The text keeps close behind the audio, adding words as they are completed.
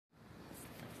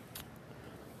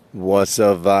What's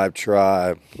up, Vibe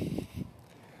Tribe?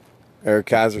 Eric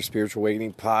Kaiser Spiritual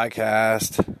Awakening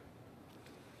Podcast.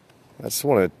 I just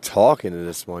want to talk into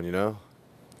this one. We're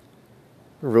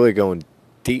really going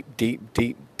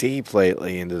deep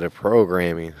lately into the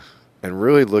programming and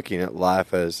really looking at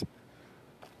life as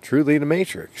truly the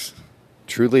Matrix.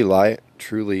 Truly light,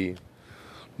 truly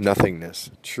nothingness.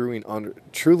 Truly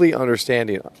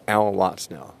understanding Alan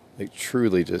Watts now. Like,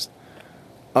 truly just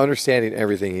understanding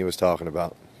everything he was talking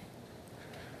about.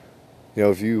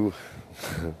 If you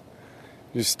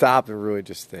just stop and really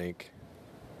just think,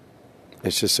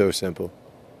 it's just so simple.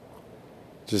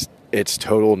 It's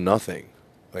total nothing.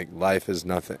 Like, life is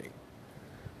nothing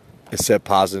except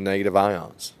positive and negative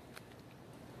ions.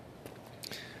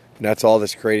 And that's all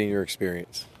that's creating your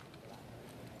experience.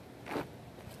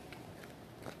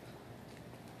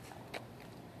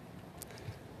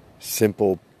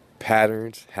 Simple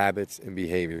patterns, habits, and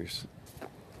behaviors.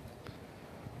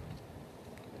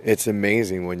 It's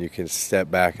amazing when you can step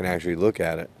back and actually look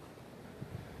at it.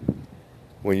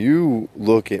 When you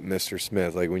look at Mr.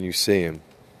 Smith, like when you see him,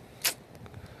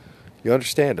 you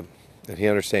understand him, and he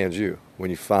understands you when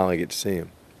you finally get to see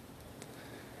him.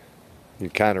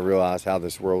 You kind of realize how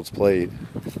this world's played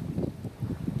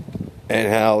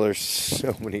and how there's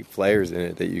so many players in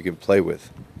it that you can play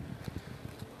with.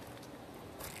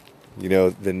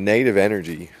 The negative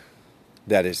energy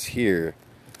that is here,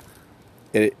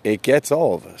 it gets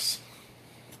all of us.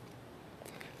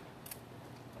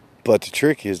 But the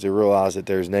trick is to realize that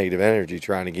there's negative energy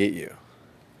trying to get you.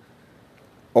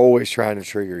 Always trying to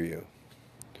trigger you.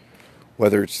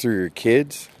 Whether it's through your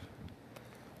kids,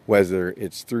 whether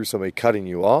it's through somebody cutting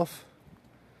you off,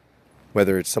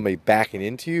 whether it's somebody backing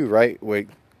into you, right? Wait,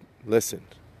 listen.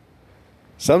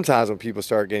 Sometimes when people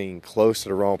start getting close to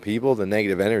the wrong people, the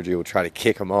negative energy will try to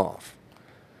kick them off.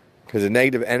 Because the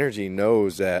negative energy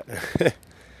knows that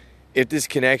if this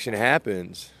connection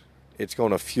happens, it's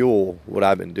going to fuel what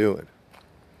I've been doing.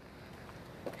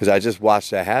 Because I just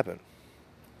watched that happen.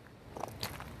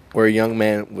 Where a young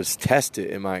man was tested,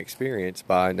 in my experience,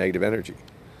 by negative energy.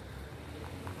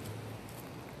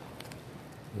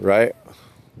 Right?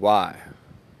 Why?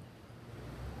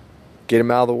 Get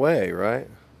him out of the way, right?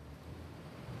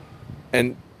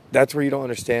 And that's where you don't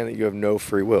understand that you have no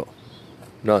free will.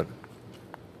 None.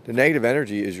 The negative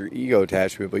energy is your ego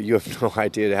attachment, but you have no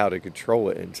idea how to control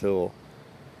it until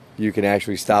you can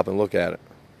actually stop and look at it.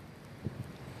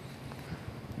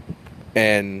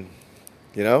 And,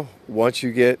 once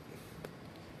you get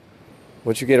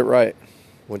it right,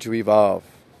 once you evolve,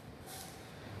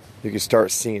 you can start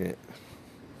seeing it.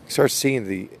 You start seeing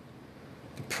the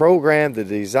program, the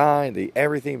design, the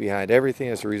everything behind everything.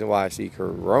 That's the reason why I see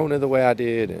Corona the way I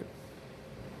did.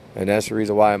 And that's the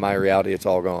reason why in my reality it's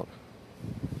all gone.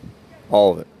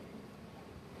 All of it.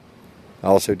 I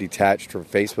also detached from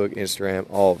Facebook, Instagram,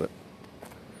 all of it.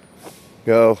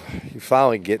 You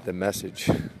finally get the message.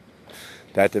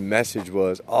 That the message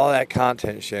was all that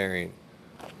content sharing,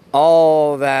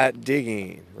 all that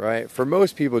digging, right? For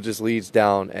most people, it just leads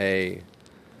down a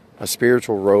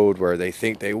spiritual road where they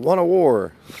think they won a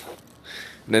war.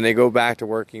 And then they go back to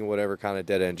working whatever kind of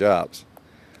dead-end jobs.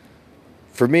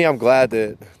 For me, I'm glad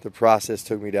that the process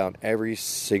took me down every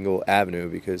single avenue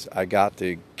because I got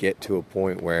to get to a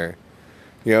point where,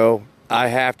 I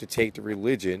have to take the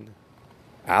religion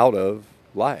out of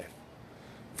life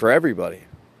for everybody.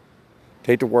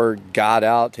 Take the word God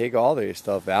out, take all this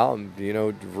stuff out, and,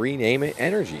 rename it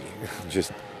energy.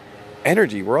 Just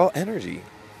energy. We're all energy.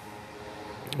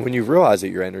 When you realize that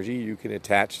you're energy, you can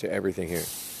attach to everything here.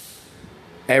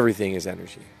 Everything is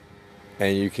energy.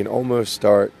 And you can almost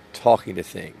start talking to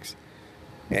things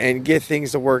and get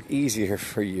things to work easier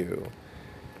for you.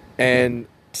 And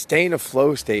stay in a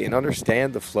flow state and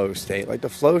understand the flow state. Like, the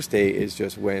flow state is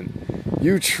just when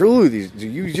you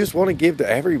just want to give to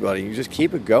everybody. You just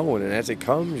keep it going. And as it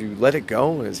comes, you let it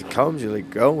go. And as it comes, you let it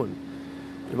go. And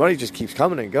the money just keeps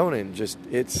coming and going. And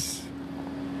it's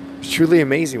truly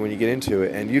amazing when you get into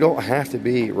it. And you don't have to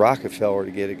be Rockefeller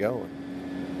to get it going.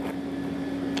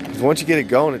 Because once you get it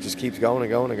going, it just keeps going and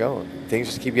going and going. Things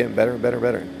just keep getting better and better and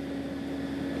better.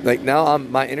 Like, now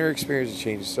my inner experience has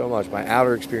changed so much. My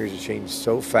outer experience has changed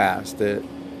so fast that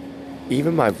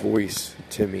even my voice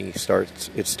to me it's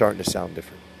starting to sound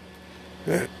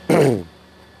different.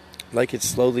 Like, it's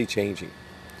slowly changing.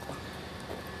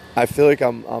 I feel like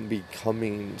I'm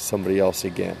becoming somebody else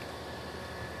again.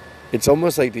 It's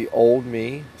almost like the old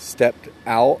me stepped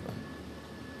out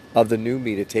of the new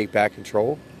me to take back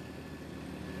control.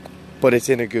 But it's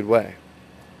in a good way.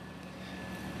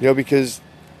 Because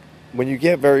when you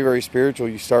get very, very spiritual,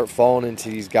 you start falling into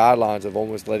these guidelines of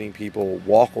almost letting people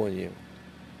walk on you.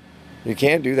 You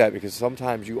can't do that because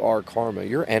sometimes you are karma.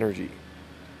 You're energy,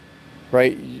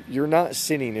 right? You're not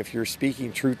sinning if you're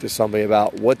speaking truth to somebody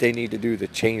about what they need to do to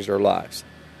change their lives,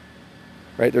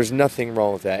 right? There's nothing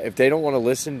wrong with that. If they don't want to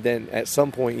listen, then at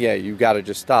some point, yeah, you got to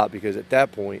just stop, because at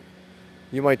that point,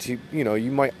 you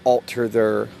might alter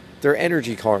their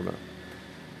energy karma.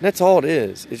 And that's all it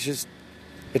is.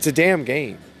 It's a damn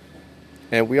game.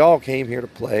 And we all came here to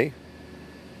play.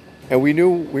 And we knew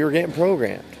we were getting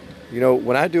programmed.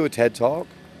 When I do a TED Talk,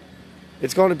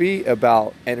 it's going to be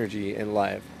about energy and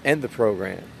life and the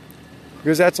program.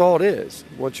 Because that's all it is.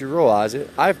 Once you realize it,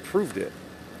 I've proved it.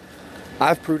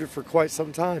 I've proved it for quite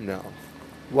some time now.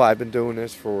 Well, I've been doing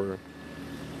this for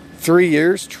 3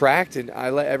 years, tracked, and I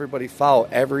let everybody follow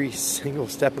every single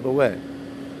step of the way.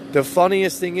 The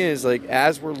funniest thing is,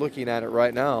 as we're looking at it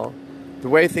right now, the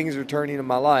way things are turning in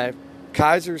my life,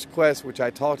 Kaiser's Quest, which I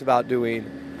talked about doing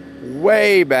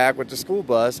way back with the school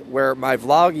bus, where my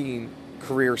vlogging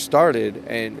career started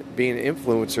and being an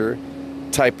influencer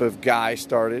type of guy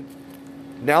started,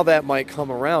 now that might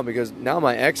come around, because now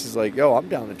my ex is like, yo, I'm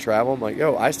down to travel. I'm like,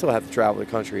 yo, I still have to travel the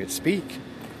country and speak.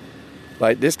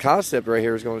 This concept right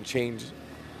here is going to change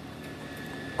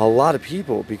a lot of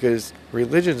people, because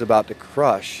religion's about to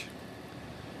crush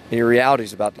and your reality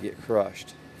is about to get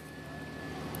crushed.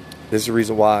 This is the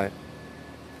reason why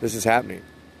this is happening.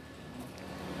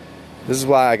 This is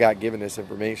why I got given this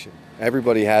information.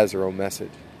 Everybody has their own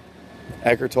message.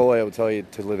 Eckhart Tolle will tell you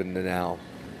to live in the now.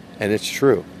 And it's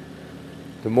true.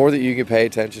 The more that you can pay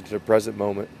attention to the present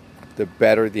moment, the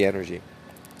better the energy.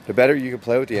 The better you can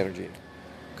play with the energy.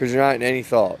 Because you're not in any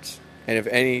thoughts. And if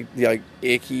any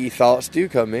icky thoughts do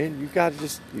come in, you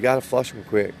gotta flush them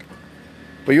quick.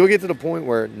 But you'll get to the point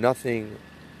where nothing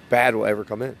bad will ever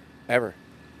come in. Ever.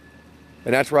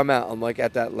 And that's where I'm at. I'm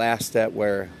at that last step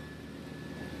where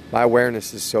my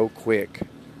awareness is so quick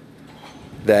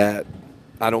that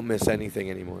I don't miss anything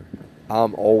anymore.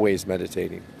 I'm always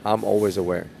meditating. I'm always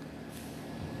aware.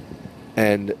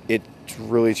 And it's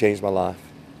really changed my life,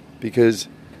 because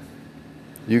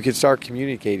you can start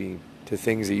communicating to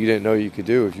things that you didn't know you could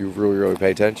do if you really, really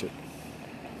pay attention.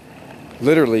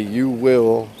 Literally, you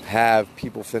will have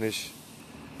people finish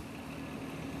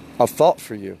a thought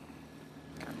for you.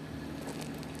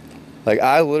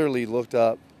 I literally looked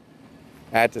up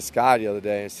at the sky the other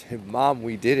day and said, Mom,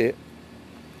 we did it.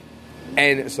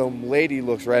 And some lady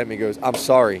looks right at me and goes, I'm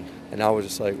sorry. And I was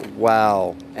just like,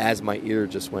 wow, as my ear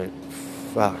just went,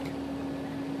 fuck.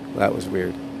 That was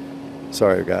weird.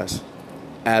 Sorry, guys.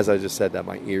 As I just said that,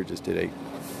 my ear just did a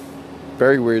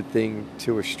very weird thing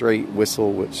to a straight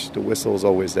whistle, which the whistle is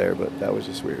always there, but that was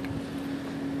just weird.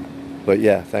 But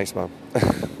yeah, thanks, Mom.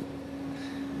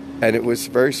 And it was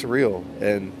very surreal,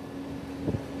 and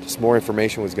just more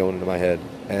information was going into my head.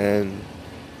 And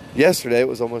yesterday it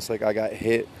was almost like I got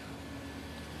hit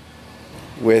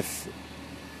with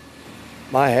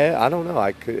my head. I don't know.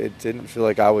 It didn't feel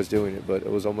like I was doing it, but it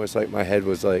was almost like my head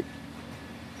was like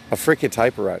a freaking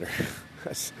typewriter.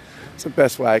 That's the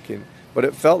best way I can. But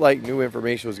it felt like new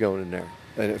information was going in there,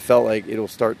 and it felt like it'll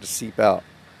start to seep out.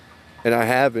 And I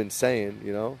have been saying,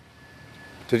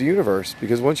 to the universe,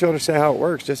 because once you understand how it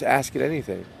works, just ask it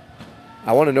anything.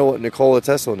 I want to know what Nikola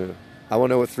Tesla knew. I want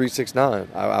to know what 369.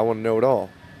 I want to know it all.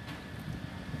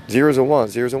 Zeros and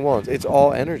ones, zeros and ones. It's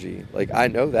all energy. I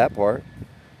know that part.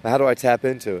 Now, how do I tap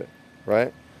into it,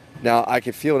 right? Now, I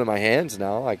can feel it in my hands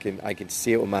now. I can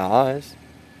see it with my eyes.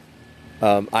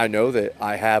 I know that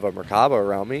I have a Merkaba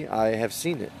around me. I have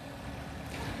seen it.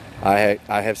 I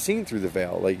have seen through the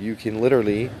veil. You can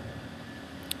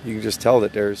just tell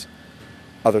that there's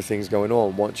other things going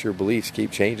on once your beliefs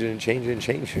keep changing and changing and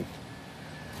changing.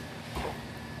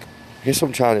 I guess what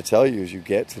I'm trying to tell you is you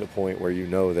get to the point where you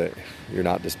know that you're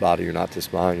not this body, you're not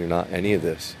this mind, you're not any of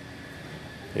this.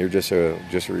 You're just a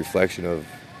reflection of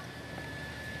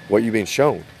what you've been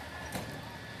shown.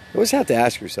 You always have to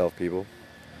ask yourself, people,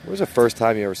 when was the first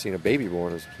time you ever seen a baby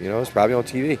born? It's probably on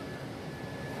TV.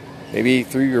 Maybe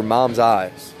through your mom's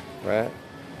eyes, right?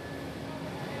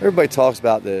 Everybody talks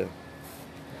about the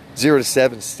 0 to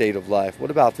 7 state of life. What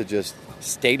about the just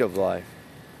state of life?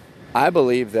 I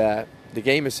believe that the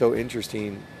game is so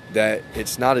interesting that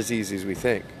it's not as easy as we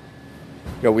think.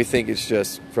 We think it's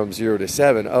just from 0 to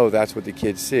 7. Oh, that's what the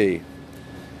kids see.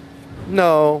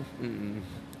 No.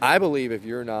 I believe if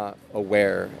you're not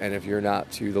aware and if you're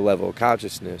not to the level of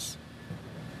consciousness,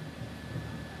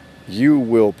 you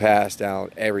will pass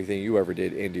down everything you ever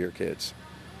did into your kids.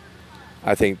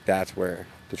 I think that's where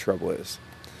the trouble is.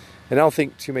 And I don't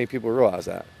think too many people realize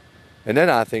that. And then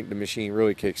I think the machine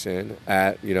really kicks in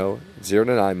at, 0 to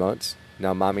 9 months.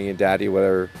 Now, mommy and daddy,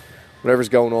 whatever's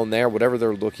going on there, whatever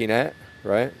they're looking at,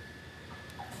 right?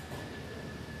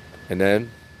 And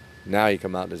then, now you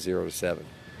come out to 0 to 7.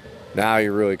 Now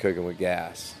you're really cooking with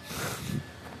gas.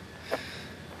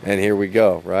 And here we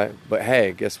go, right? But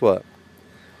hey, guess what?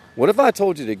 What if I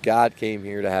told you that God came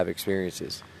here to have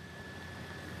experiences?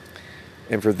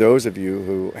 And for those of you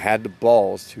who had the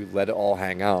balls to let it all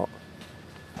hang out,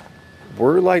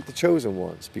 we're like the chosen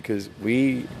ones because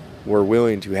we were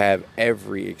willing to have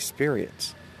every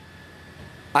experience.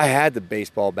 I had the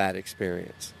baseball bat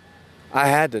experience. I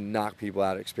had the knock people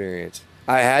out experience.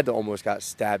 I had the almost got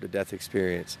stabbed to death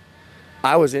experience.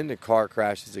 I was in the car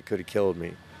crashes that could have killed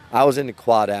me. I was in the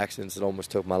quad accidents that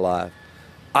almost took my life.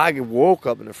 I woke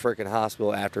up in a freaking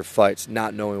hospital after fights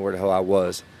not knowing where the hell I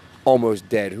was. Almost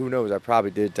dead. Who knows? I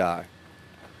probably did die.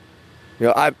 You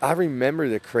know, I remember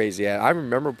the crazy ass. I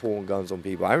remember pulling guns on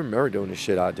people. I remember doing the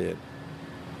shit I did.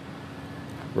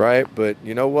 Right? But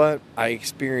you know what? I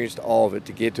experienced all of it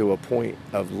to get to a point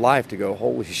of life to go,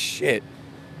 holy shit.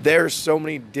 There's so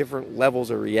many different levels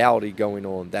of reality going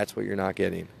on. That's what you're not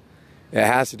getting. It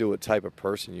has to do with the type of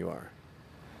person you are.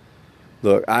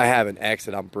 Look, I have an ex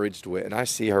that I'm bridged with, and I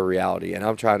see her reality, and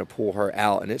I'm trying to pull her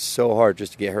out, and it's so hard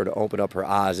just to get her to open up her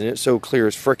eyes, and it's so clear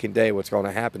as freaking day what's going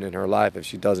to happen in her life if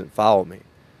she doesn't follow me.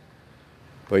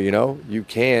 But you know, you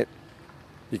can't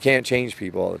change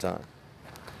people all the time.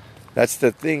 That's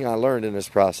the thing I learned in this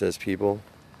process, people.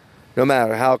 No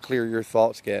matter how clear your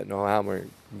thoughts get, no how much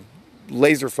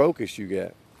laser focused you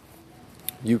get,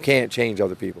 you can't change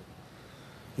other people.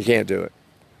 You can't do it.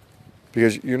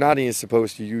 Because you're not even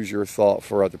supposed to use your thought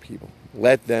for other people.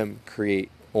 Let them create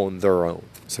on their own.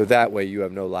 So that way you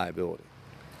have no liability.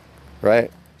 Right?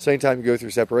 So anytime you go through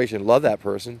separation, love that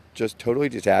person, just totally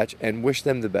detach and wish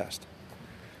them the best.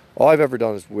 All I've ever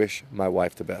done is wish my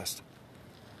wife the best.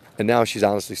 And now she's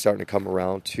honestly starting to come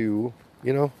around to,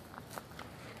 you know,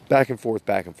 back and forth,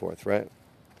 right?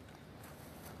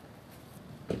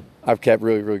 I've kept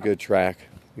really, really good track.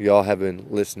 Y'all have been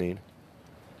listening.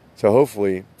 So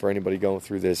hopefully, for anybody going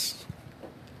through this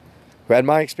who had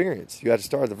my experience, you had to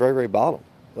start at the very, very bottom.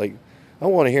 Like, I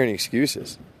don't want to hear any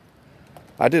excuses.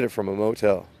 I did it from a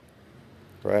motel,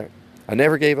 right? I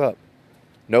never gave up.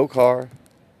 No car,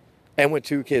 and with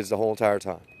 2 kids the whole entire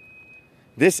time.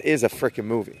 This is a freaking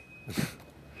movie.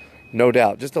 No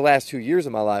doubt. Just the last 2 years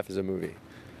of my life is a movie.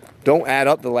 Don't add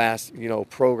up the last,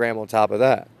 program on top of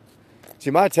that. See,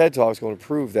 my TED Talk is going to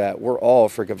prove that we're all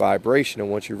freaking vibration,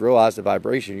 and once you realize the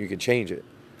vibration, you can change it.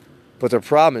 But the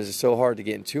problem is it's so hard to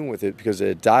get in tune with it because of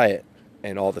the diet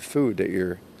and all the food that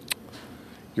you're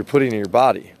putting in your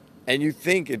body. And you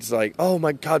think it's like, oh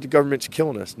my God, the government's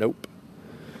killing us. Nope.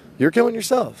 You're killing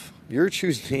yourself. You're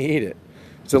choosing to eat it.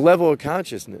 It's a level of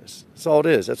consciousness. That's all it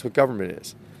is. That's what government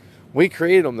is. We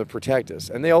created them to protect us,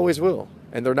 and they always will.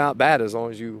 And they're not bad as long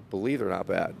as you believe they're not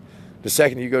bad. The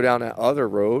second you go down that other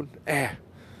road,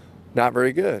 not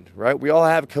very good, right? We all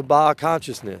have Kabbalah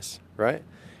consciousness, right?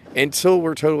 Until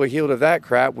we're totally healed of that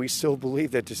crap, we still believe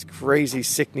that this crazy,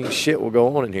 sickening shit will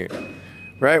go on in here,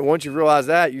 right? Once you realize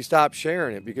that, you stop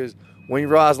sharing it because when you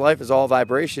realize life is all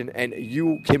vibration and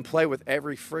you can play with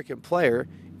every freaking player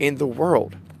in the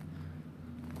world.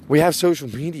 We have social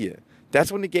media.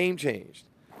 That's when the game changed.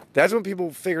 That's when people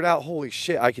figured out, holy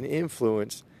shit, I can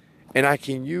influence and I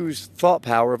can use thought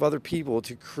power of other people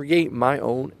to create my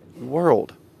own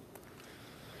world.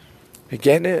 You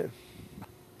getting it?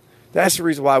 That's the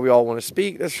reason why we all want to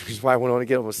speak. That's the reason why we want to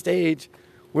get on a stage.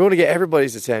 We want to get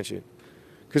everybody's attention.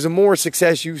 Because the more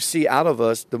success you see out of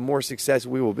us, the more success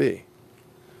we will be.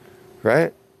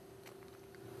 Right?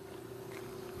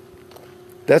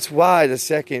 That's why the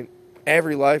second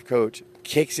every life coach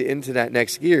kicks it into that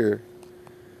next gear,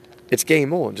 it's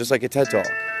game on, just like a TED Talk.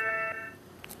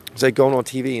 It's like going on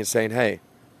TV and saying, hey,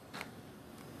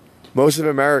 most of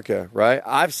America, right?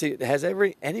 I've seen, has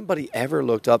anybody ever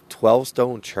looked up 12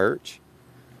 Stone Church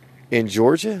in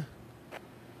Georgia?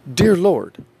 Dear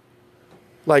Lord.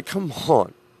 Like, come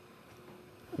on.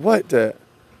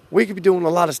 We could be doing a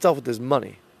lot of stuff with this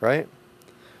money, right?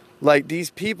 Like, these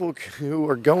people who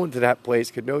are going to that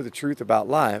place could know the truth about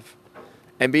life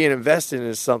and being invested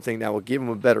in something that will give them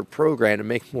a better program to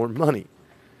make more money.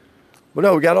 But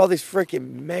no, we got all these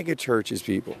freaking mega churches,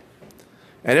 people.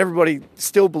 And everybody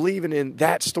still believing in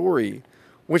that story,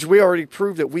 which we already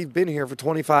proved that we've been here for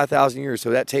 25,000 years. So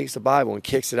that takes the Bible and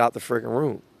kicks it out the freaking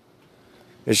room.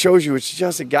 It shows you it's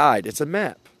just a guide. It's a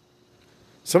map.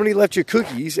 Somebody left you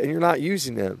cookies and you're not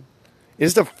using them.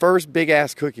 It's the first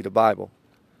big-ass cookie, the Bible.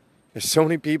 And so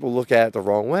many people look at it the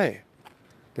wrong way.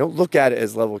 They don't look at it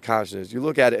as level of consciousness. You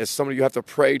look at it as somebody you have to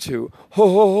pray to.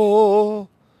 Oh,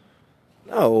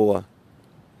 no.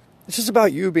 It's just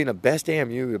about you being the best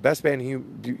damn you, the best man you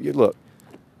look.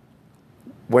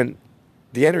 When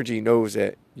the energy knows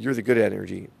that you're the good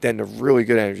energy, then the really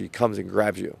good energy comes and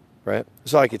grabs you, right?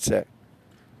 That's all I could say.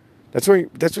 That's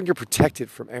when you're protected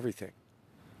from everything,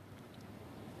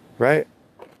 right?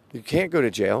 You can't go to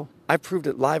jail. I proved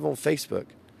it live on Facebook.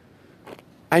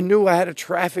 I knew I had a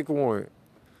traffic warrant,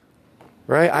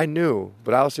 right? I knew,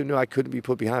 but I also knew I couldn't be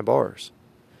put behind bars.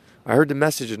 I heard the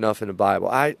message enough in the Bible.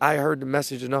 I heard the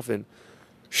message enough in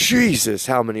Jesus,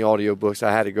 how many audiobooks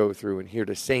I had to go through and hear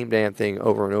the same damn thing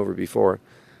over and over before.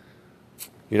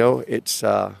 You know, it's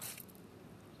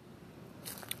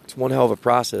one hell of a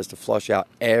process to flush out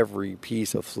every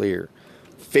piece of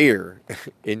fear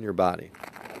in your body,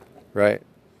 right?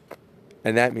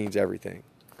 And that means everything.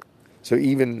 So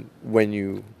even when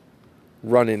you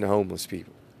run into homeless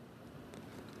people,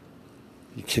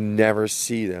 you can never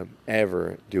see them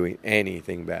ever doing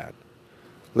anything bad.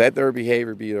 Let their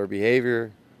behavior be their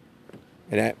behavior,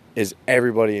 and that is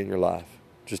everybody in your life.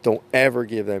 Just don't ever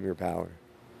give them your power.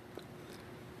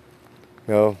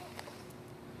 You know,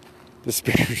 the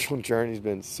spiritual journey's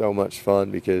been so much fun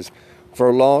because for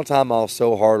a long time I was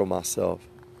so hard on myself.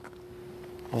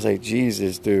 I was like,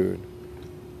 Jesus, dude,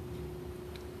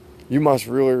 you must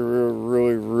really, really,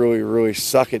 really, really, really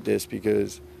suck at this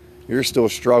because you're still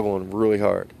struggling really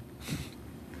hard.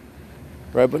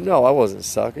 Right? But no, I wasn't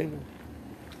sucking.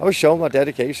 I was showing my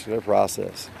dedication to the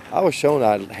process. I was showing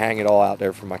I'd hang it all out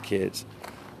there for my kids.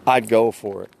 I'd go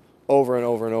for it over and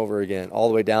over and over again, all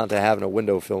the way down to having a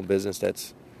window film business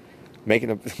that's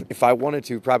making if I wanted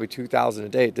to, probably 2,000 a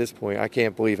day at this point. I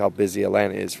can't believe how busy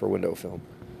Atlanta is for window film.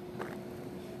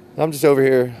 I'm just over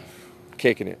here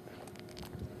kicking it,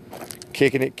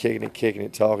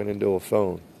 talking into a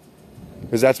phone.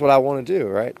 Because that's what I want to do,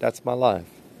 right? That's my life.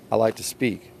 I like to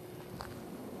speak.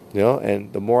 You know,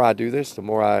 and the more I do this, the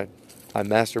more I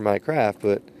master my craft.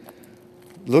 But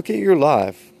look at your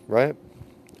life, right?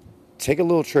 Take a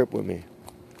little trip with me.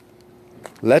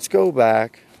 Let's go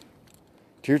back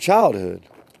to your childhood.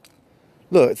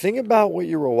 Look, think about what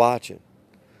you were watching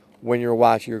when you were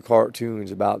watching your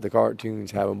cartoons about the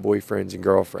cartoons having boyfriends and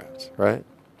girlfriends, right?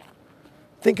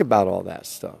 Think about all that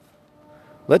stuff.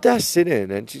 Let that sit in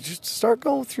and just start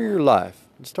going through your life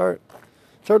and start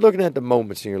looking at the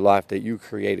moments in your life that you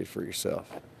created for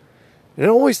yourself. And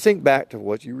always think back to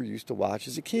what you were used to watch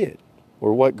as a kid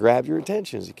or what grabbed your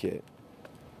attention as a kid.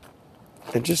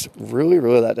 And just really,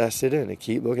 really let that sit in and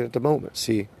keep looking at the moment.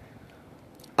 See,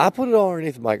 I put it all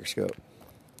underneath the microscope.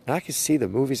 And I can see the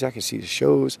movies, I can see the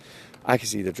shows, I can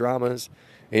see the dramas.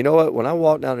 And you know what? When I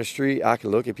walk down the street, I can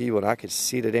look at people and I can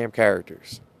see the damn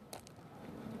characters.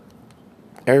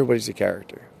 Everybody's a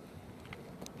character.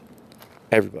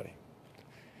 Everybody.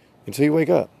 Until you wake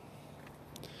up.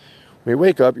 When you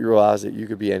wake up, you realize that you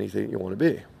could be anything you want to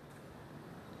be.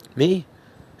 Me,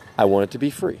 I wanted to be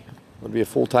free. I want to be a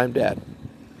full-time dad.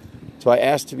 So I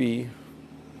asked to be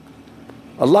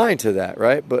aligned to that,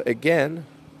 right? But again,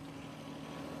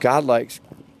 God likes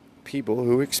people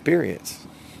who experience.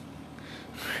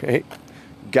 Right?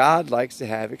 God likes to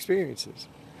have experiences.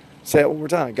 Say it one more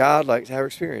time. God likes to have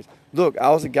experience. Look, I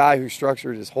was a guy who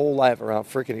structured his whole life around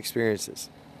freaking experiences.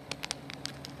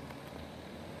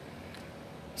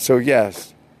 So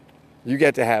yes, you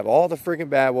get to have all the freaking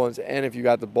bad ones, and if you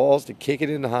got the balls to kick it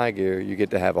into high gear, you get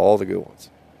to have all the good ones.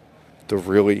 The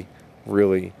really,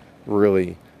 really,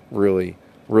 really, really,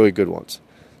 really good ones.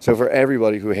 So for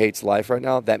everybody who hates life right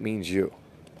now, that means you.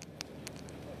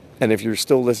 And if you're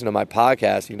still listening to my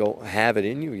podcast, you don't have it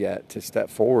in you yet to step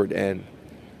forward and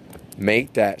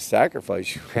make that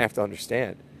sacrifice, you have to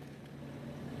understand.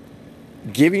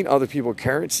 Giving other people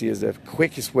currency is the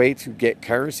quickest way to get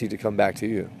currency to come back to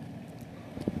you.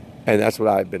 And that's what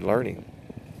I've been learning.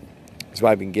 That's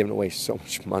why I've been giving away so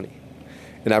much money.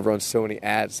 And I've run so many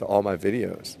ads to all my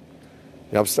videos.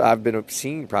 You know, I've been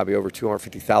seen probably over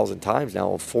 250,000 times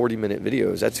now on 40-minute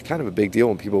videos. That's kind of a big deal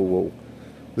when people will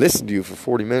listen to you for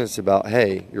 40 minutes about,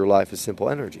 hey, your life is simple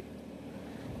energy.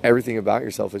 Everything about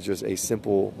yourself is just a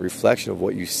simple reflection of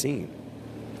what you've seen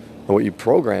and what you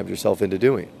programmed yourself into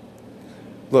doing.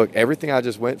 Look, everything I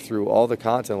just went through, all the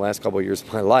content the last couple of years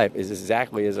of my life is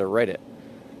exactly as I read it.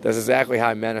 That's exactly how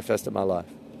I manifested my life.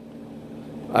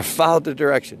 I followed the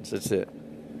directions. That's it.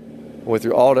 I went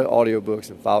through all the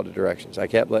audiobooks and followed the directions. I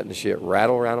kept letting the shit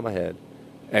rattle around in my head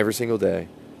every single day.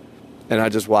 And I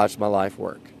just watched my life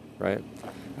work, right?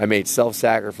 I made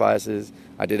self-sacrifices.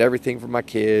 I did everything for my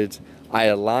kids. I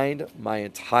aligned my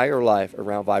entire life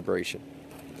around vibration.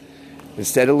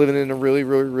 Instead of living in a really,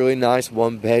 really, really nice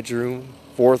one-bedroom,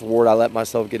 Fourth Ward, I let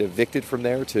myself get evicted from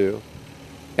there too.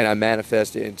 And I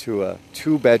manifested into a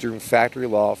 2-bedroom factory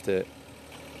loft that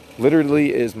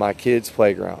literally is my kids'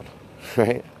 playground,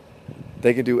 right?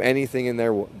 They can do anything in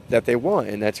there that they want,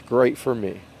 and that's great for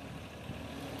me.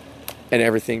 And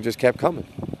everything just kept coming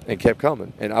and kept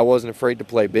coming. And I wasn't afraid to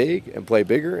play big and play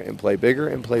bigger and play bigger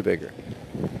and play bigger.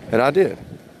 And I did.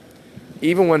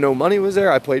 Even when no money was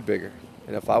there, I played bigger.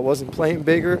 And if I wasn't playing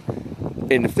bigger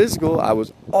in the physical, I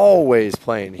was always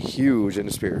playing huge in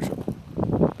the spiritual.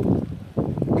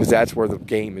 Because that's where the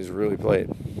game is really played.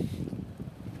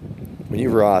 When you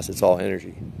realize it's all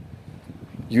energy,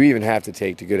 you even have to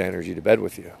take the good energy to bed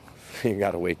with you. You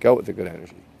got to wake up with the good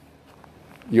energy.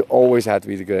 You always have to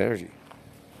be the good energy.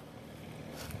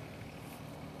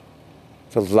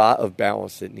 It's a lot of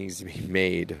balance that needs to be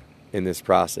made in this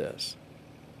process.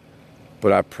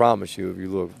 But I promise you, if you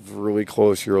look really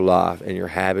close to your life and your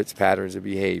habits, patterns, and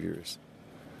behaviors,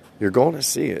 you're going to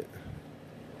see it.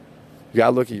 You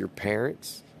got to look at your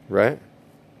parents, right?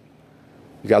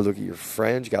 You got to look at your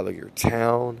friends. You got to look at your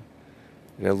town.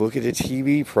 And then look at the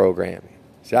TV programming.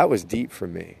 See, that was deep for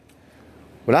me.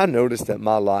 When I noticed that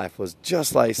my life was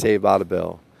just like Saved by the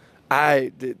Bell,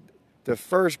 I did the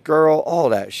first girl, all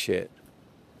that shit.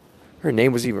 Her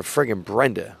name was even friggin'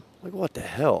 Brenda. Like, what the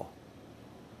hell?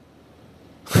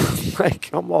 Like,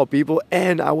 come on, people.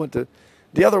 And I went to,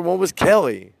 the other one was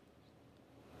Kelly.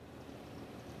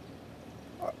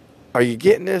 Are you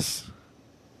getting this?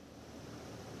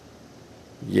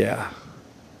 Yeah.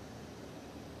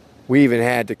 We even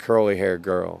had the curly hair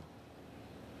girl.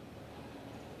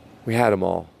 We had them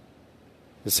all.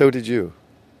 And so did you.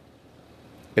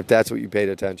 If that's what you paid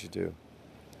attention to.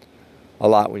 A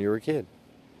lot when you were a kid.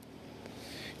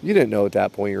 You didn't know at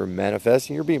that point you were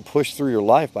manifesting. You're being pushed through your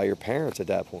life by your parents at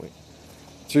that point.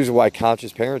 It's the reason why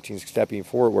conscious parenting is stepping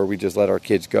forward, where we just let our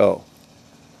kids go.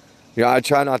 You know, I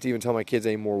try not to even tell my kids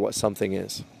anymore what something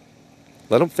is.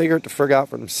 Let them figure it the frig out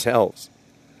for themselves.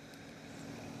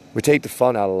 We take the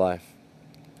fun out of life.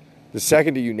 The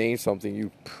second that you name something,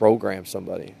 you program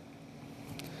somebody.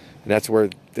 And that's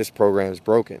where this program is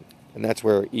broken. And that's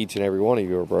where each and every one of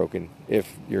you are broken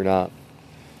if you're not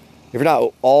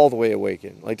all the way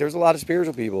awakened. Like, there's a lot of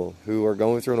spiritual people who are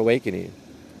going through an awakening.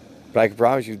 But I can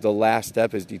promise you the last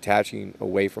step is detaching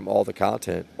away from all the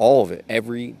content. All of it.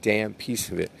 Every damn piece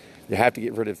of it. You have to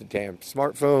get rid of the damn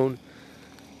smartphone.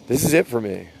 This is it for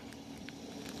me.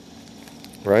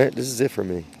 Right? This is it for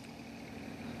me.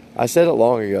 I said it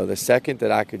long ago. The second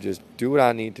that I could just do what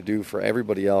I need to do for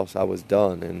everybody else, I was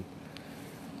done. And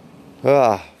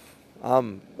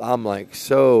I'm like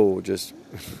so just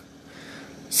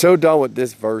so done with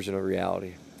this version of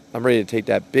reality. I'm ready to take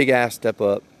that big ass step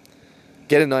up,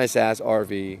 get a nice ass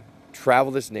RV,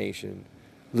 travel this nation,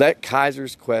 let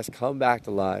Kaiser's Quest come back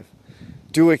to life,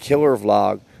 do a killer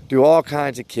vlog, do all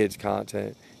kinds of kids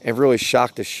content, and really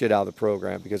shock the shit out of the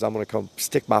program, because I'm going to come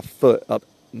stick my foot up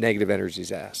negative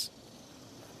energy's ass.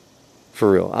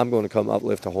 For real. I'm going to come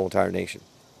uplift the whole entire nation.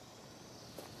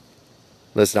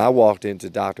 Listen, I walked into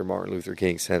Dr. Martin Luther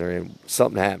King Center and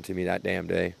something happened to me that damn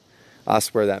day. I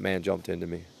swear that man jumped into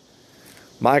me.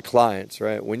 My clients,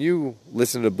 right? When you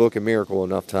listen to the Book of Miracle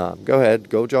enough time, go ahead,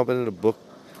 go jump into the Book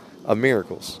of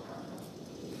Miracles.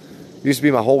 It used to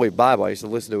be my Holy Bible. I used to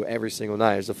listen to it every single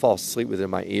night. I used to fall asleep with it in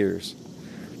my ears.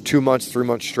 2 months, 3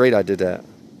 months straight I did that.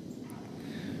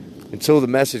 Until the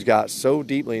message got so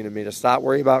deeply into me to stop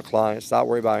worrying about clients, stop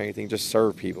worrying about anything, just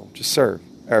serve people. Just serve.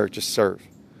 Eric, just serve.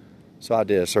 So I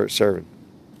did. I started serving.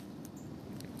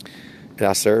 And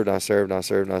I served, and I served, and I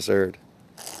served, and I served.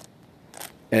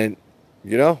 And,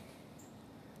 you know,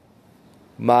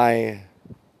 my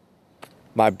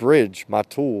bridge, my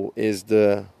tool is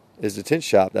the tent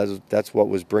shop. That's what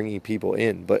was bringing people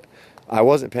in. But I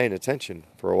wasn't paying attention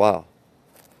for a while.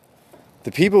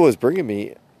 The people who was bringing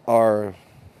me are,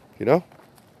 you know,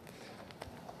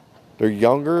 they're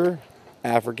younger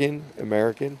African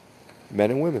American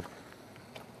men and women.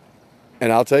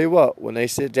 And I'll tell you what, when they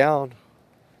sit down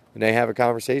and they have a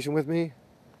conversation with me,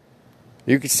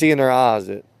 you can see in their eyes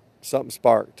that something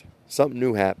sparked, something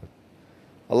new happened.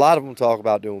 A lot of them talk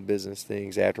about doing business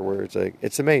things afterwards. Like,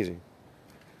 it's amazing.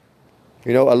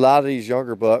 You know, a lot of these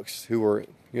younger bucks who were,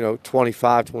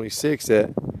 25, 26,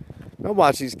 that don't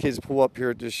watch these kids pull up here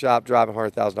at this shop driving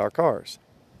 $100,000 cars.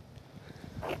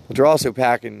 But they're also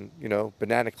packing,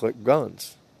 banana clip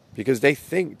guns because they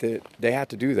think that they have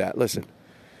to do that. Listen,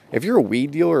 if you're a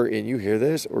weed dealer and you hear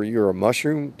this, or you're a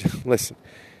mushroom, listen,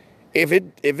 if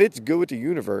it's good with the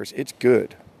universe, it's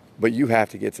good. But you have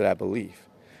to get to that belief.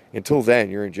 Until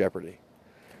then, you're in jeopardy.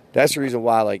 That's the reason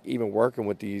why, even working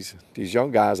with these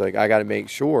young guys, I got to make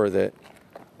sure that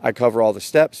I cover all the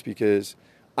steps, because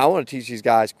I want to teach these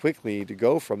guys quickly to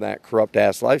go from that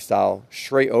corrupt-ass lifestyle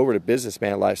straight over to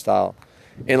businessman lifestyle.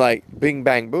 And, bing,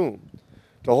 bang, boom.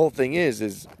 The whole thing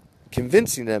is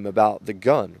convincing them about the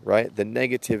gun, right? The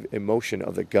negative emotion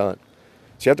of the gun.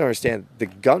 So you have to understand, the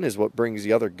gun is what brings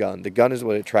the other gun. The gun is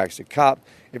what attracts the cop.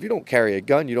 If you don't carry a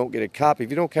gun, you don't get a cop. If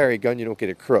you don't carry a gun, you don't get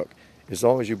a crook. As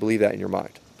long as you believe that in your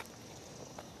mind.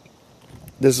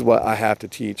 This is what I have to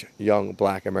teach young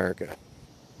black America.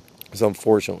 Because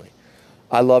unfortunately,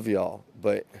 I love y'all,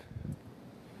 but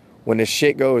when this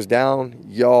shit goes down,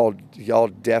 y'all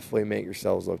definitely make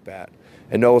yourselves look bad.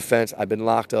 And no offense, I've been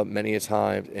locked up many a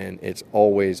time, and it's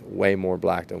always way more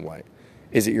black than white.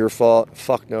 Is it your fault?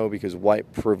 Fuck no, because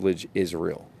white privilege is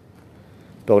real.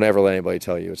 Don't ever let anybody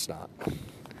tell you it's not.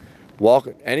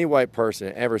 Any white person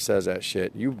that ever says that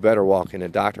shit, you better walk into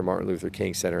Dr. Martin Luther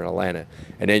King Center in Atlanta,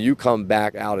 and then you come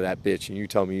back out of that bitch and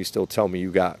you still tell me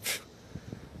you got,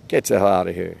 get the hell out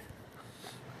of here.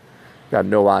 You got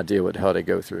no idea what the hell they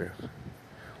go through.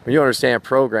 When you understand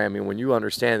programming, when you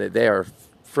understand that they are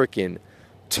freaking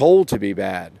told to be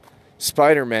bad,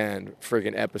 Spider-Man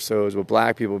freaking episodes with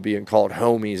black people being called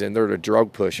homies and they're the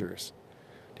drug pushers.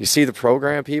 Do you see the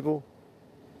program, people?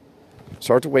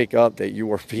 Start to wake up that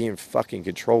you are being fucking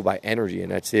controlled by energy,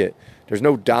 and that's it. There's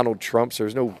no Donald Trumps.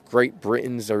 There's no Great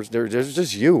Britons. There's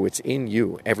just you. It's in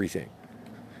you, everything.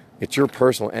 It's your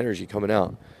personal energy coming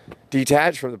out.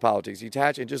 Detach from the politics.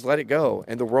 Detach and just let it go,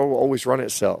 and the world will always run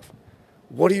itself.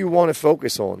 What do you want to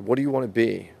focus on? What do you want to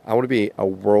be? I want to be a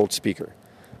world speaker.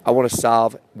 I want to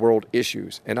solve world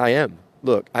issues, and I am.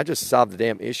 Look, I just solved the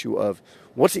damn issue of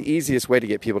what's the easiest way to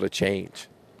get people to change.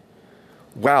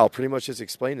 Wow, pretty much just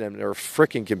explained to them they're a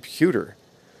freaking computer.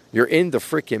 You're in the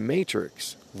freaking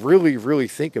matrix. Really, really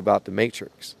think about the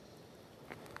matrix.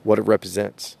 What it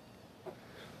represents.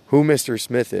 Who Mr.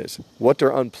 Smith is. What they're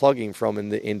unplugging from in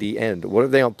the end. What are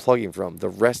they unplugging from? The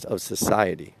rest of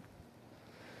society.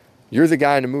 You're the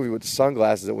guy in the movie with the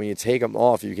sunglasses that when you take them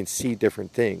off, you can see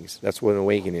different things. That's what an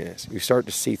awakening is. You start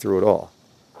to see through it all.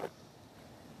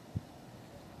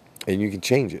 And you can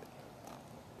change it.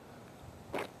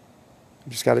 You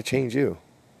just got to change you.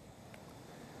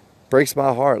 Breaks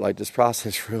my heart like this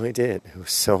process really did. It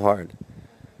was so hard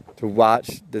to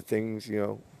watch the things,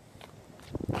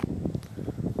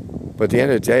 But at the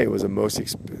end of the day, it was the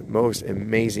most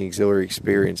amazing auxiliary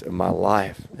experience of my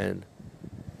life. And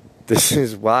this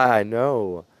is why I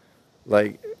know,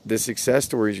 the success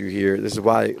stories you hear, this is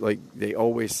why, they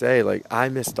always say, I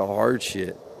miss the hard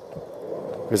shit.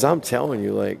 Because I'm telling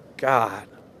you, God,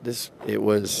 it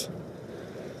was...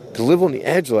 to live on the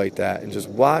edge like that and just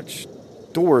watch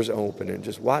doors open and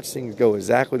just watch things go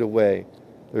exactly the way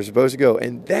they're supposed to go.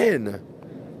 And then,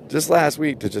 just last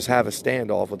week, to just have a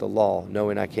standoff with the law,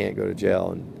 knowing I can't go to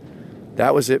jail. And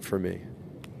that was it for me.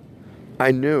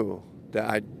 I knew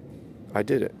that I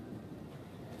did it.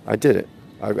 I did it.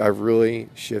 I really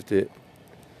shifted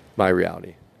my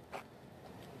reality.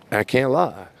 And I can't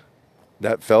lie.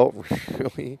 That felt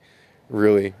really,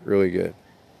 really, really good.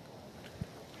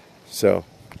 So...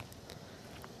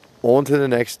 on to the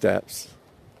next steps.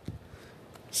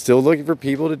 Still looking for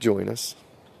people to join us.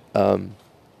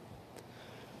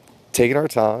 Taking our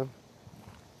time.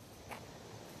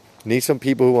 Need some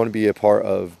people who want to be a part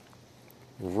of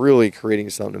really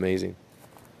creating something amazing.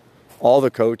 All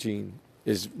the coaching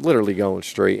is literally going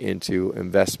straight into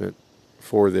investment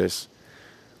for this,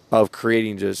 of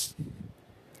creating just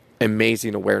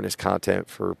amazing awareness content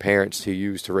for parents to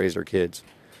use to raise their kids.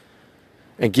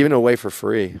 And giving it away for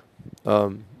free.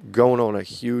 Going on a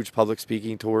huge public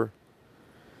speaking tour.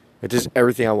 It's just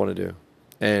everything I want to do.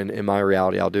 And in my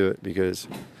reality, I'll do it, because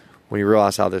when you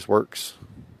realize how this works,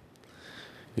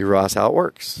 you realize how it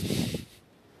works.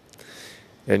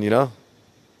 And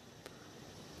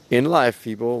in life,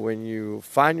 people, when you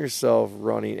find yourself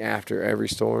running after every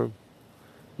storm,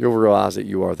 you'll realize that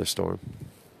you are the storm.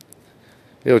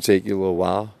 It'll take you a little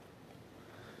while.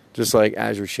 Just like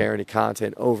as you're sharing the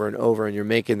content over and over, and you're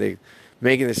making the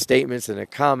statements and the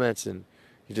comments, and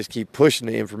you just keep pushing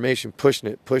the information,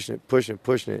 pushing it.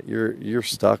 You're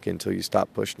stuck until you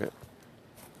stop pushing it.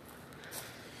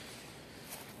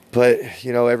 But,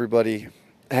 everybody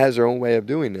has their own way of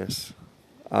doing this.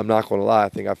 I'm not going to lie. I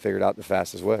think I figured out the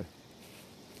fastest way.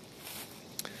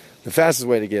 The fastest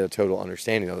way to get a total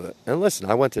understanding of it. And listen,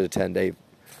 I went to the 10-day,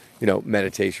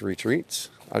 meditation retreats.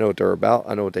 I know what they're about.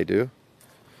 I know what they do.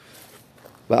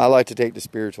 But I like to take the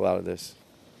spiritual out of this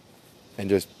and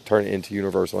just turn it into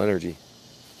universal energy.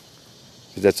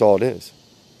 Because that's all it is.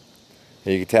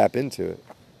 And you can tap into it.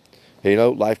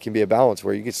 And life can be a balance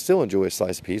where you can still enjoy a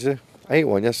slice of pizza. I ate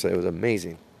one yesterday. It was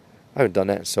amazing. I haven't done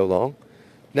that in so long.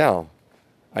 Now,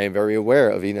 I am very aware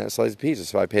of eating that slice of pizza,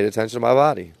 so I paid attention to my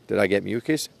body. Did I get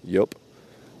mucus? Yup.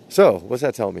 So, what's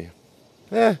that tell me?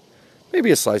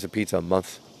 Maybe a slice of pizza a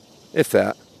month. If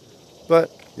that.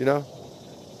 But You know,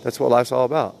 that's what life's all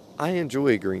about. I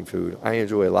enjoy green food. I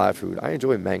enjoy live food. I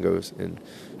enjoy mangoes and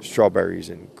strawberries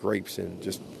and grapes and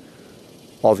just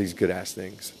all these good ass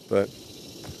things. But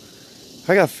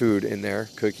I got food in there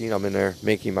cooking. I'm in there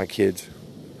making my kids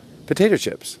potato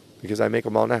chips because I make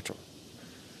them all natural.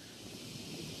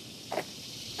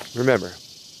 Remember,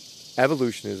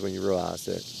 evolution is when you realize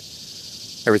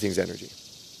that everything's energy.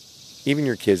 Even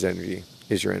your kids' energy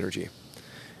is your energy.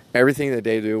 Everything that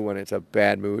they do when it's a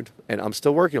bad mood, and I'm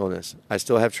still working on this. I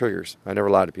still have triggers. I never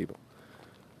lie to people.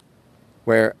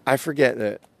 Where I forget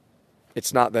that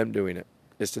it's not them doing it.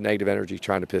 It's the negative energy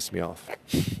trying to piss me off.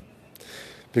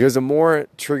 Because the more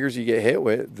triggers you get hit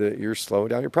with, you're slowing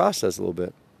down your process a little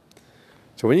bit.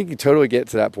 So when you can totally get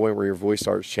to that point where your voice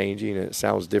starts changing and it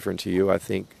sounds different to you, I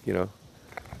think, you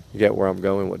get where I'm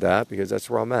going with that, because that's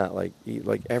where I'm at. Like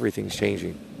everything's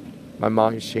changing. My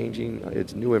mind's changing.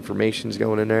 It's new information's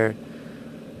going in there.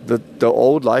 The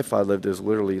old life I lived is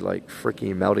literally like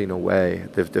freaking melting away.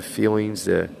 The feelings,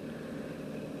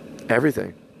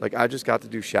 everything. Like I just got to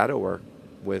do shadow work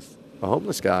with a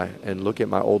homeless guy and look at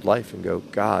my old life and go,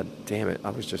 God damn it,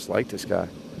 I was just like this guy.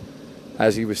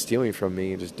 As he was stealing from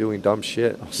me and just doing dumb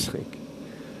shit, I was like,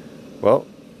 well,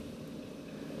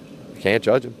 you can't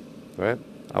judge him, right?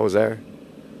 I was there.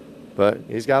 But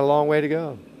he's got a long way to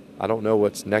go. I don't know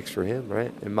what's next for him,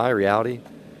 right? In my reality,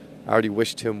 I already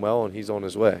wished him well and he's on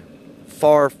his way.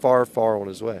 Far, far, far on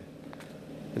his way.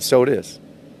 And so it is.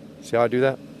 See how I do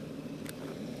that?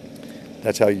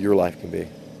 That's how your life can be.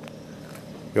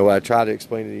 What I try to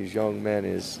explain to these young men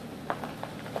is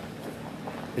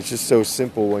it's just so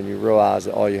simple when you realize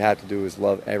that all you have to do is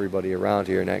love everybody around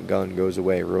here and that gun goes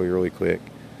away really, really quick.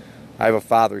 I have a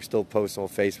father who still posts on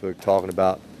Facebook talking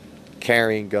about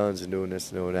carrying guns and doing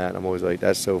this and doing that. And I'm always like,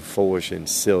 that's so foolish and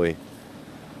silly.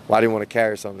 Why do you want to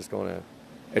carry something that's going to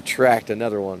attract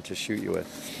another one to shoot you with?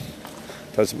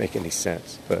 Doesn't make any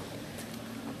sense. But,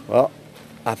 well,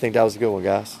 I think that was a good one,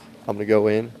 guys. I'm going to go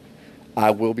in.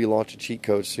 I will be launching cheat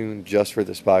codes soon just for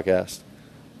this podcast.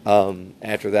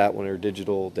 After that, when they're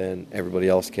digital, then everybody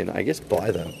else can, I guess,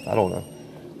 buy them. I don't know.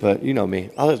 But you know me.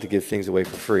 I'll have to give things away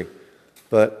for free.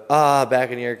 But, back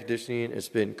in the air conditioning. It's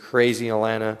been crazy in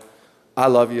Atlanta. I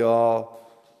love you all.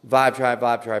 Vibe Tribe,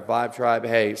 Vibe Tribe, Vibe Tribe.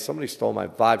 Hey, somebody stole my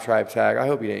Vibe Tribe tag. I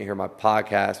hope you didn't hear my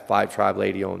podcast, Vibe Tribe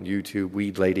Lady on YouTube,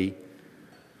 Weed Lady.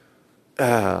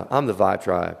 I'm the Vibe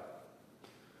Tribe.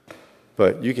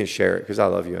 But you can share it because I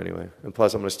love you anyway. And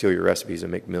plus, I'm going to steal your recipes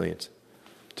and make millions.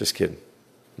 Just kidding.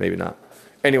 Maybe not.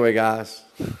 Anyway, guys,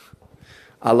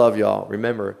 I love y'all.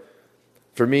 Remember,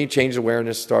 for me, change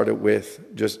awareness started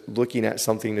with just looking at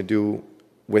something to do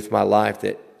with my life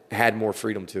that had more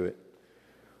freedom to it.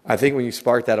 I think when you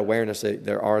spark that awareness that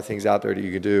there are things out there that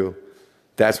you can do,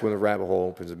 that's when the rabbit hole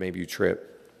opens and maybe you trip.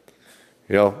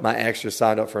 My ex just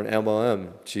signed up for an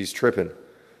MLM. She's tripping.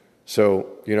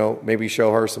 So, maybe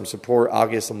show her some support. I'll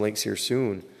get some links here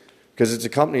soon because it's a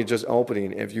company just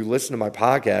opening. If you listen to my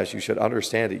podcast, you should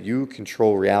understand that you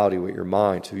control reality with your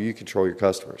mind, so you control your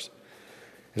customers.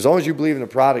 As long as you believe in the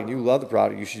product and you love the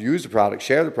product, you should use the product,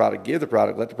 share the product, give the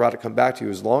product, let the product come back to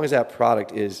you. As long as that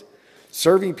product is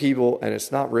serving people and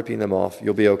it's not ripping them off,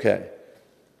 you'll be okay.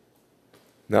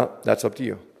 No, that's up to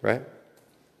you, right?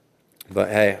 But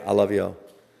hey, I love y'all.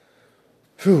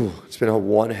 Whew, it's been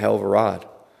one hell of a ride.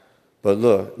 But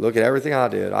look at everything I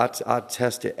did. I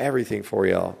tested everything for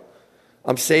y'all.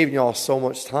 I'm saving y'all so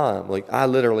much time. Like I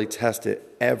literally tested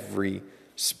every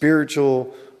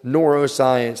spiritual,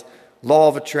 neuroscience, law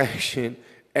of attraction,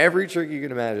 every trick you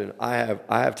can imagine. I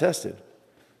have tested.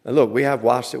 And look, we have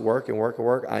watched it work and work and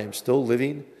work. I am still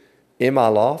living in my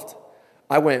loft.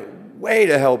 I went way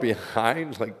to hell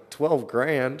behind, like 12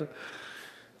 grand.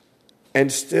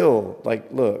 And still,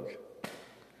 look.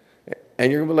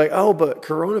 And you're going to be like, oh, but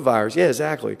coronavirus. Yeah,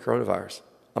 exactly, coronavirus.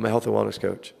 I'm a health and wellness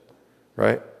coach,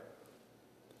 right?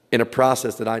 In a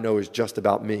process that I know is just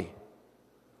about me.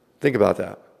 Think about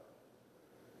that.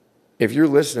 If you're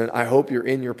listening, I hope you're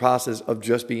in your process of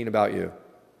just being about you.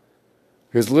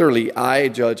 Because literally, I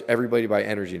judge everybody by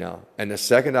energy now. And the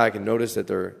second I can notice that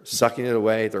they're sucking it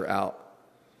away, they're out.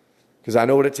 Because I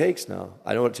know what it takes now.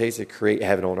 I know what it takes to create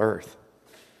heaven on earth.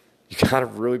 You got to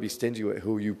really be stingy with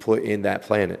who you put in that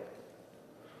planet.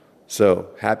 So,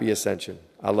 happy ascension.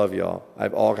 I love y'all. I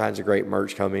have all kinds of great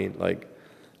merch coming, like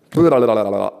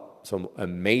some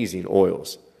amazing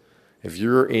oils. If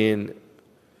you're into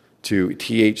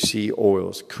THC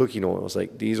oils, cooking oils,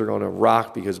 these are going to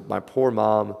rock because my poor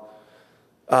mom,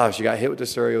 she got hit with the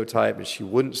stereotype and she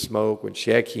wouldn't smoke when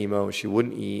she had chemo and she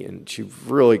wouldn't eat and she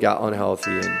really got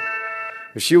unhealthy. And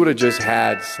if she would have just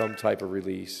had some type of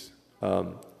release,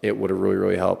 it would have really,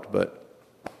 really helped. But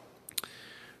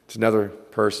It's another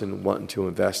person wanting to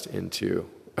invest into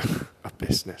a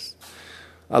business.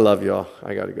 I love y'all.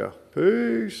 I got to go.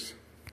 Peace.